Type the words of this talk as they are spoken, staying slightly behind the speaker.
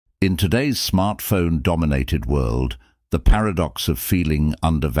In today's smartphone-dominated world, the paradox of feeling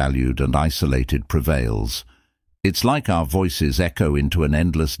undervalued and isolated prevails. It's like our voices echo into an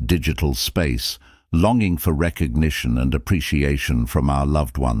endless digital space, longing for recognition and appreciation from our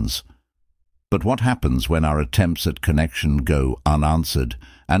loved ones. But what happens when our attempts at connection go unanswered,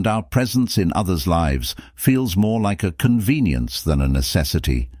 and our presence in others' lives feels more like a convenience than a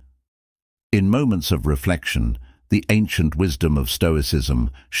necessity? In moments of reflection, the ancient wisdom of Stoicism,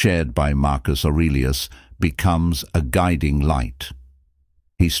 shared by Marcus Aurelius, becomes a guiding light.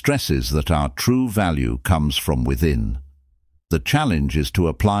 He stresses that our true value comes from within. The challenge is to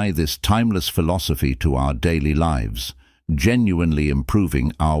apply this timeless philosophy to our daily lives, genuinely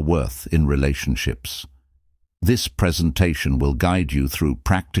improving our worth in relationships. This presentation will guide you through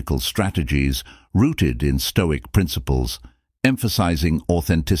practical strategies rooted in Stoic principles, emphasizing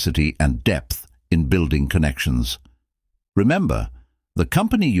authenticity and depth in building connections. Remember, the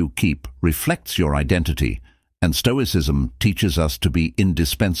company you keep reflects your identity, and Stoicism teaches us to be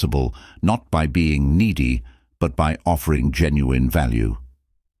indispensable not by being needy, but by offering genuine value.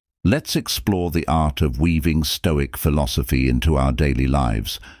 Let's explore the art of weaving Stoic philosophy into our daily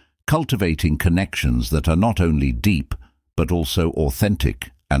lives, cultivating connections that are not only deep, but also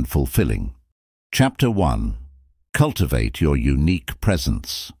authentic and fulfilling. Chapter 1. Cultivate your unique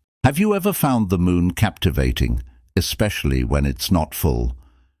presence. Have you ever found the moon captivating, especially when it's not full?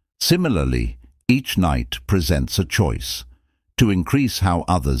 Similarly, each night presents a choice. To increase how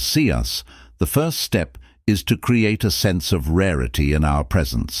others see us, the first step is to create a sense of rarity in our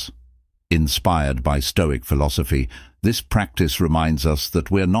presence. Inspired by Stoic philosophy, this practice reminds us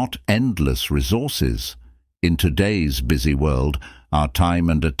that we're not endless resources. In today's busy world, our time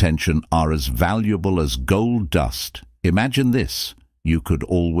and attention are as valuable as gold dust. Imagine this: you could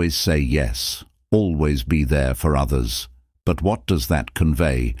always say yes, always be there for others. But what does that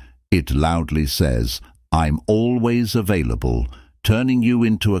convey? It loudly says, "I'm always available," turning you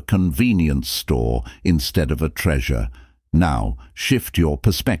into a convenience store instead of a treasure. Now, shift your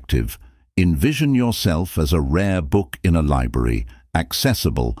perspective. Envision yourself as a rare book in a library,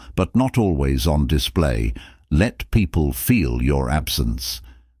 accessible but not always on display. Let people feel your absence.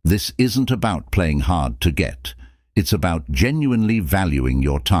 This isn't about playing hard to get. It's about genuinely valuing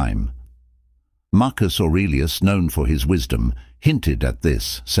your time. Marcus Aurelius, known for his wisdom, hinted at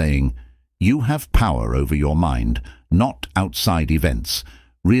this, saying, "You have power over your mind, not outside events.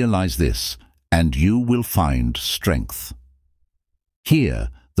 Realize this, and you will find strength." Here,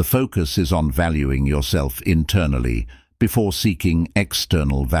 the focus is on valuing yourself internally before seeking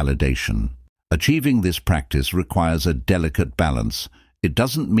external validation. Achieving this practice requires a delicate balance. It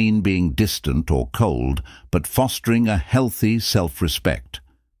doesn't mean being distant or cold, but fostering a healthy self-respect.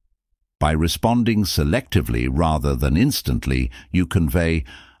 By responding selectively rather than instantly, you convey,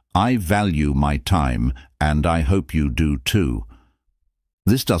 "I value my time, and I hope you do too."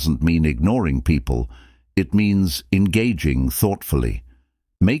 This doesn't mean ignoring people. It means engaging thoughtfully.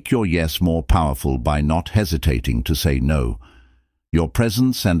 Make your yes more powerful by not hesitating to say no. Your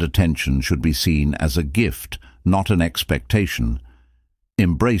presence and attention should be seen as a gift, not an expectation.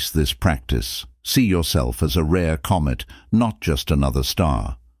 Embrace this practice. See yourself as a rare comet, not just another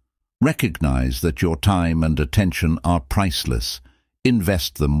star. Recognize that your time and attention are priceless.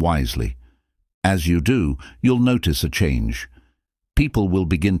 Invest them wisely. As you do, you'll notice a change. People will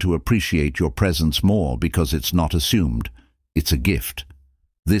begin to appreciate your presence more because it's not assumed. It's a gift.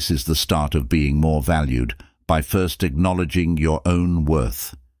 This is the start of being more valued, by first acknowledging your own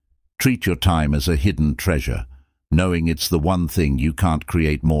worth. Treat your time as a hidden treasure, knowing it's the one thing you can't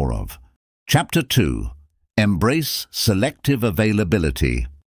create more of. Chapter 2. Embrace selective availability.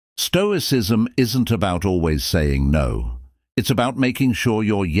 Stoicism isn't about always saying no. It's about making sure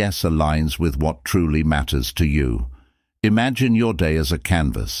your yes aligns with what truly matters to you. Imagine your day as a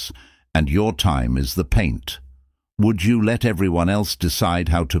canvas, and your time is the paint. Would you let everyone else decide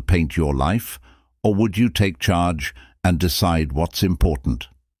how to paint your life, or would you take charge and decide what's important?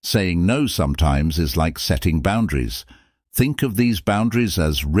 Saying no sometimes is like setting boundaries. Think of these boundaries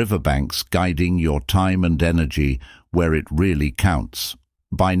as riverbanks guiding your time and energy where it really counts.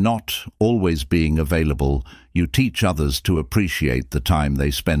 By not always being available, you teach others to appreciate the time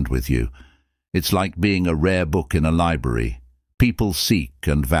they spend with you. It's like being a rare book in a library. People seek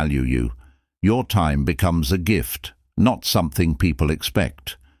and value you. Your time becomes a gift, not something people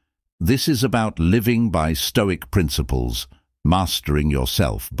expect. This is about living by Stoic principles, mastering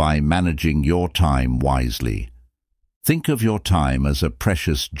yourself by managing your time wisely. Think of your time as a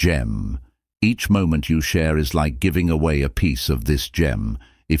precious gem. Each moment you share is like giving away a piece of this gem.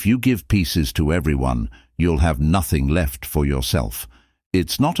 If you give pieces to everyone, you'll have nothing left for yourself.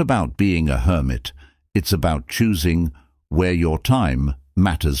 It's not about being a hermit, it's about choosing where your time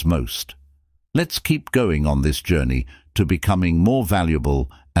matters most. Let's keep going on this journey to becoming more valuable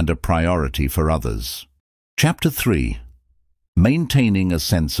and a priority for others. Chapter 3. Maintaining a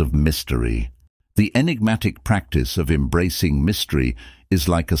sense of mystery. The enigmatic practice of embracing mystery is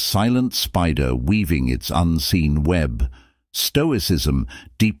like a silent spider weaving its unseen web. Stoicism,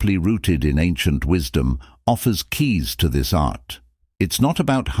 deeply rooted in ancient wisdom, offers keys to this art. It's not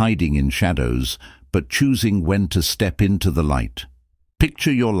about hiding in shadows, but choosing when to step into the light.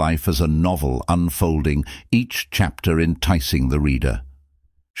 Picture your life as a novel unfolding, each chapter enticing the reader.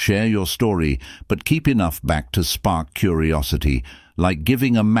 Share your story, but keep enough back to spark curiosity, like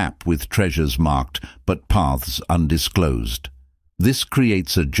giving a map with treasures marked, but paths undisclosed. This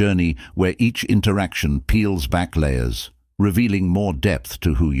creates a journey where each interaction peels back layers, revealing more depth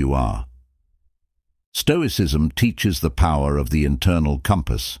to who you are. Stoicism teaches the power of the internal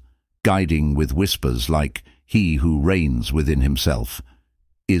compass, guiding with whispers like, "He who reigns within himself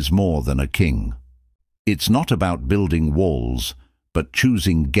is more than a king." It's not about building walls, but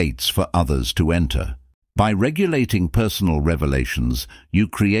choosing gates for others to enter. By regulating personal revelations, you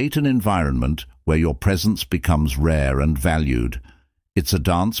create an environment where your presence becomes rare and valued. It's a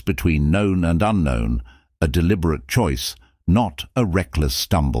dance between known and unknown, a deliberate choice, not a reckless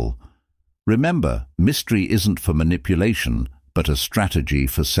stumble. Remember, mystery isn't for manipulation, but a strategy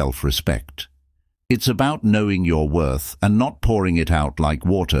for self-respect. It's about knowing your worth and not pouring it out like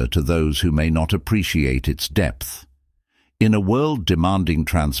water to those who may not appreciate its depth. In a world demanding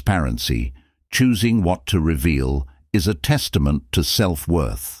transparency, choosing what to reveal is a testament to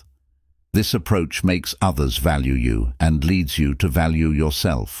self-worth. This approach makes others value you and leads you to value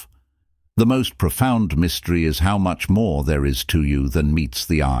yourself. The most profound mystery is how much more there is to you than meets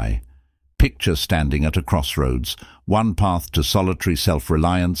the eye. Picture standing at a crossroads, one path to solitary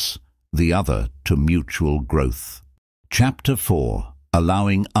self-reliance, the other to mutual growth. Chapter 4.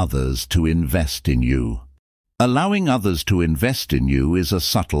 Allowing others to invest in you. Allowing others to invest in you is a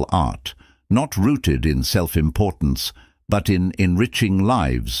subtle art, not rooted in self-importance, but in enriching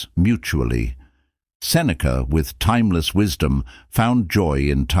lives mutually. Seneca, with timeless wisdom, found joy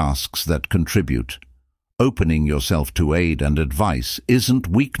in tasks that contribute. Opening yourself to aid and advice isn't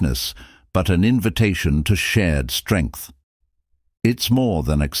weakness, but an invitation to shared strength. It's more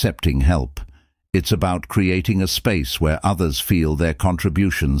than accepting help. It's about creating a space where others feel their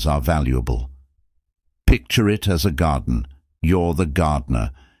contributions are valuable. Picture it as a garden. You're the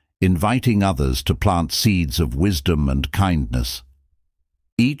gardener, inviting others to plant seeds of wisdom and kindness.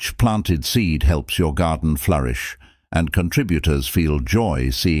 Each planted seed helps your garden flourish, and contributors feel joy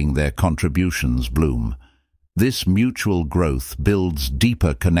seeing their contributions bloom. This mutual growth builds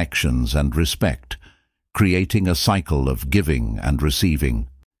deeper connections and respect, creating a cycle of giving and receiving.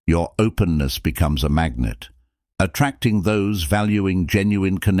 Your openness becomes a magnet, attracting those valuing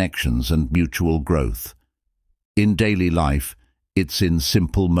genuine connections and mutual growth. In daily life, it's in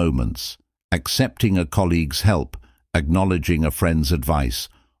simple moments, accepting a colleague's help, acknowledging a friend's advice,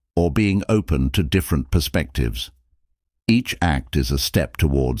 or being open to different perspectives. Each act is a step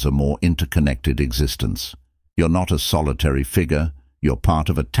towards a more interconnected existence. You're not a solitary figure, you're part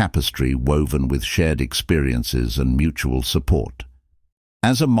of a tapestry woven with shared experiences and mutual support.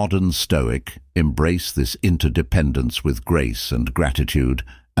 As a modern Stoic, embrace this interdependence with grace and gratitude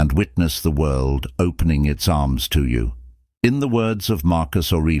and witness the world opening its arms to you. In the words of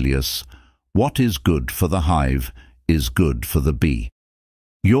Marcus Aurelius, "What is good for the hive is good for the bee."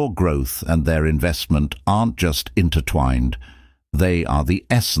 Your growth and their investment aren't just intertwined, they are the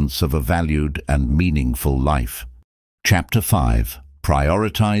essence of a valued and meaningful life. Chapter 5.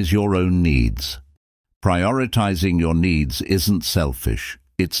 Prioritize your own needs. Prioritizing your needs isn't selfish,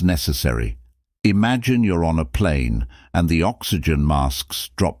 it's necessary. Imagine you're on a plane and the oxygen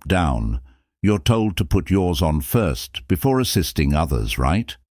masks drop down. You're told to put yours on first before assisting others,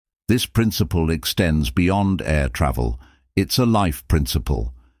 right? This principle extends beyond air travel. It's a life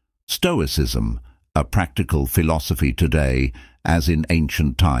principle. Stoicism, a practical philosophy today, as in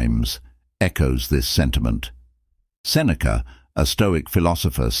ancient times, echoes this sentiment. Seneca, a Stoic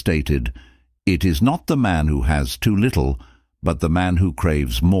philosopher, stated, "It is not the man who has too little, but the man who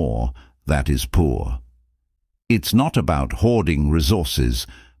craves more, that is poor." It's not about hoarding resources,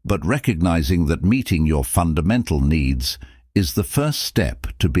 but recognizing that meeting your fundamental needs is the first step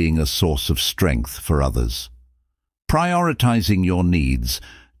to being a source of strength for others. Prioritizing your needs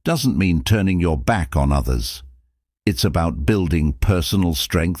doesn't mean turning your back on others. It's about building personal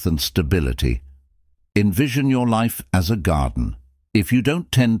strength and stability. Envision your life as a garden. If you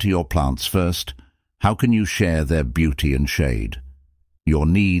don't tend to your plants first, how can you share their beauty and shade? Your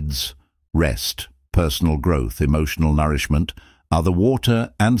needs, rest, personal growth, emotional nourishment, are the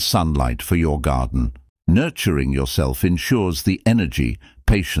water and sunlight for your garden. Nurturing yourself ensures the energy,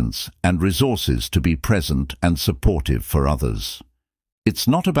 patience, and resources to be present and supportive for others. It's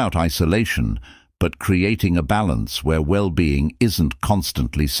not about isolation, but creating a balance where well-being isn't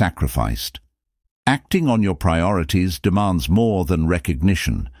constantly sacrificed. Acting on your priorities demands more than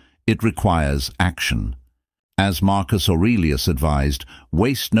recognition. It requires action. As Marcus Aurelius advised,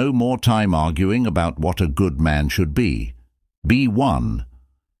 waste no more time arguing about what a good man should be. Be one.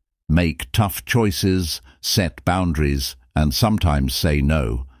 Make tough choices, set boundaries, and sometimes say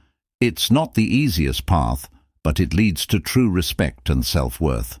no. It's not the easiest path, but it leads to true respect and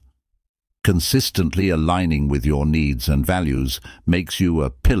self-worth. Consistently aligning with your needs and values makes you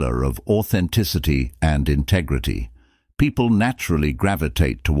a pillar of authenticity and integrity. People naturally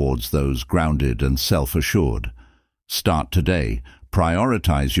gravitate towards those grounded and self-assured. Start today,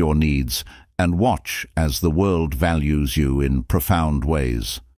 prioritize your needs, and watch as the world values you in profound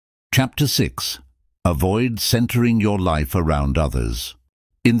ways. Chapter 6. Avoid centering your life around others.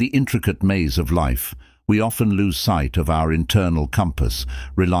 In the intricate maze of life, we often lose sight of our internal compass,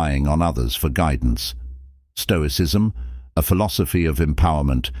 relying on others for guidance. Stoicism, a philosophy of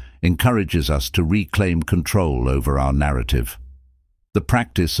empowerment, encourages us to reclaim control over our narrative. The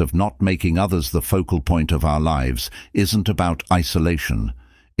practice of not making others the focal point of our lives isn't about isolation.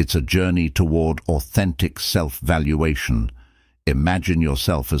 It's a journey toward authentic self-valuation. Imagine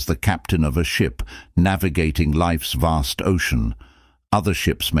yourself as the captain of a ship navigating life's vast ocean. Other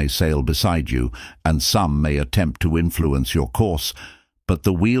ships may sail beside you, and some may attempt to influence your course, but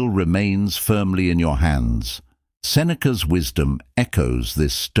the wheel remains firmly in your hands. Seneca's wisdom echoes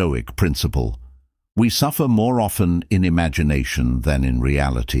this Stoic principle. We suffer more often in imagination than in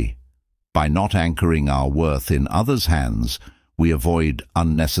reality. By not anchoring our worth in others' hands, we avoid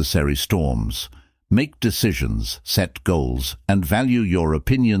unnecessary storms. Make decisions, set goals, and value your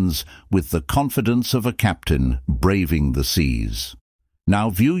opinions with the confidence of a captain braving the seas. Now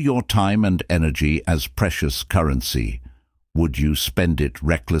view your time and energy as precious currency. Would you spend it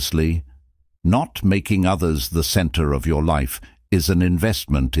recklessly? Not making others the center of your life is an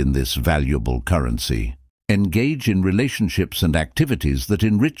investment in this valuable currency. Engage in relationships and activities that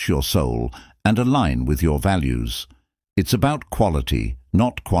enrich your soul and align with your values. It's about quality,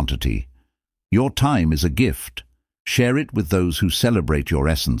 not quantity. Your time is a gift. Share it with those who celebrate your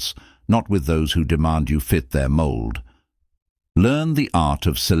essence, not with those who demand you fit their mold. Learn the art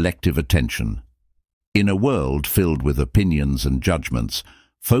of selective attention. In a world filled with opinions and judgments,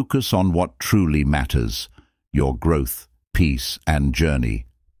 focus on what truly matters: your growth, peace, and journey.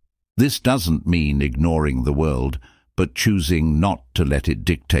 This doesn't mean ignoring the world, but choosing not to let it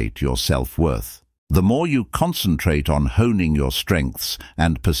dictate your self-worth. The more you concentrate on honing your strengths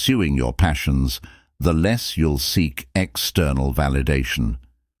and pursuing your passions, the less you'll seek external validation.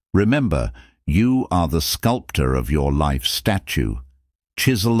 Remember, you are the sculptor of your life statue.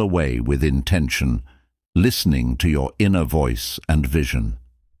 Chisel away with intention, listening to your inner voice and vision.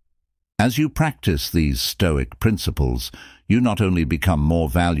 As you practice these Stoic principles, you not only become more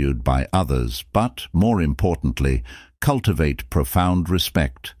valued by others, but, more importantly, cultivate profound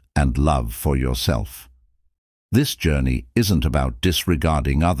respect and love for yourself. This journey isn't about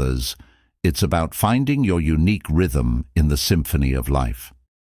disregarding others, it's about finding your unique rhythm in the symphony of life.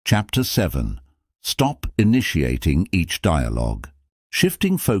 Chapter 7. Stop initiating each dialogue.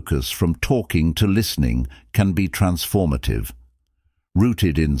 Shifting focus from talking to listening can be transformative.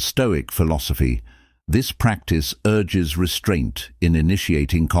 Rooted in Stoic philosophy, this practice urges restraint in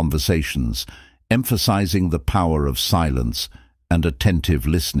initiating conversations, emphasizing the power of silence and attentive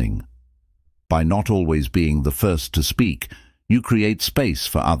listening. By not always being the first to speak, you create space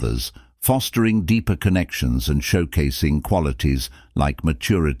for others, fostering deeper connections and showcasing qualities like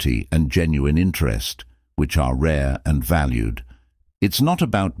maturity and genuine interest, which are rare and valued. It's not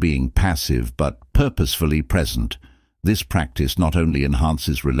about being passive but purposefully present. This practice not only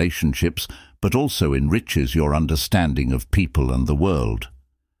enhances relationships but also enriches your understanding of people and the world.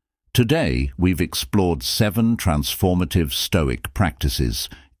 Today, we've explored 7 transformative Stoic practices,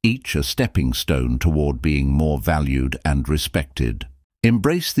 each a stepping stone toward being more valued and respected.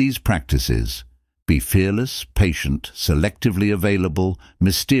 Embrace these practices. Be fearless, patient, selectively available,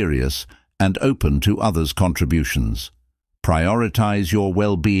 mysterious, and open to others' contributions. Prioritize your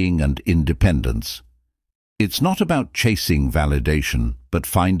well-being and independence. It's not about chasing validation, but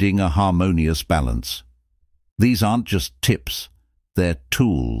finding a harmonious balance. These aren't just tips, they're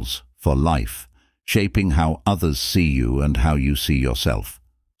tools for life, shaping how others see you and how you see yourself.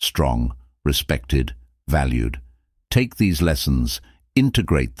 Strong, respected, valued. Take these lessons,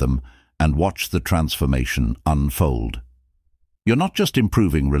 integrate them, and watch the transformation unfold. You're not just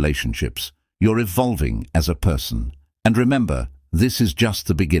improving relationships, you're evolving as a person. And remember, this is just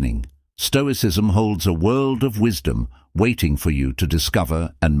the beginning. Stoicism holds a world of wisdom waiting for you to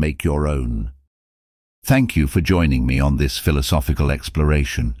discover and make your own. Thank you for joining me on this philosophical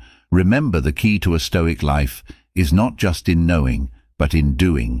exploration. Remember, the key to a Stoic life is not just in knowing, but in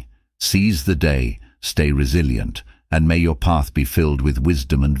doing. Seize the day, stay resilient, and may your path be filled with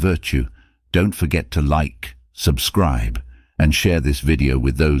wisdom and virtue. Don't forget to like, subscribe, and share this video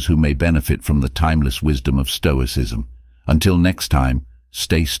with those who may benefit from the timeless wisdom of Stoicism. Until next time,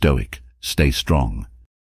 stay stoic, stay strong.